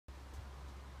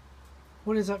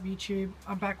What is up, YouTube?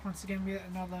 I'm back once again with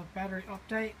another battery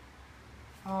update.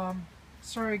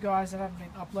 Sorry guys that I haven't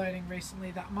been uploading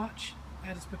recently that much.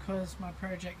 That is because my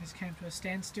project has came to a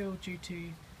standstill due to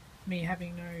me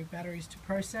having no batteries to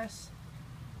process.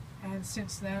 And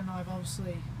since then I've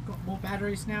obviously got more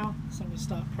batteries now, so I'm going to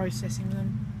start processing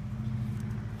them.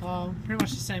 Pretty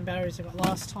much the same batteries I got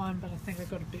last time, but I think I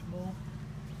got a bit more.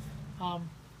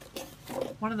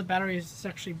 One of the batteries is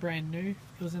actually brand new.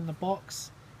 It was in the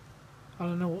box. I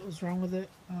don't know what was wrong with it.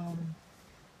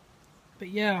 But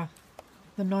yeah,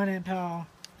 the 9 amp hour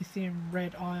lithium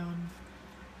red ion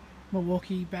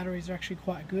Milwaukee batteries are actually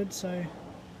quite good, so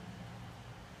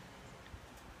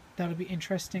that'll be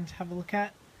interesting to have a look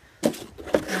at.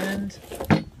 And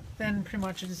then pretty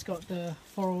much I just got the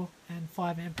 4 and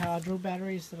 5 amp hour drill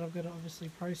batteries that I've got to obviously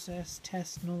process,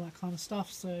 test and all that kind of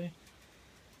stuff, so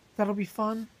that'll be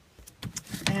fun.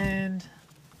 And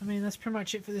I mean, that's pretty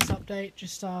much it for this update.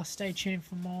 Just stay tuned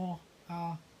for more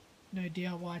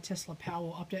DIY Tesla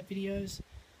Powerwall update videos.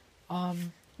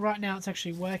 Right now it's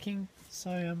actually working, so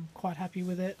I'm quite happy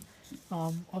with it.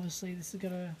 Obviously this is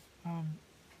going to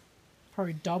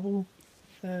probably double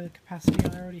the capacity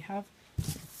I already have.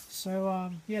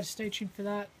 So yeah, stay tuned for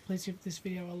that. Please give this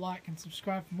video a like and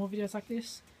subscribe for more videos like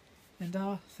this. And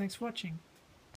thanks for watching.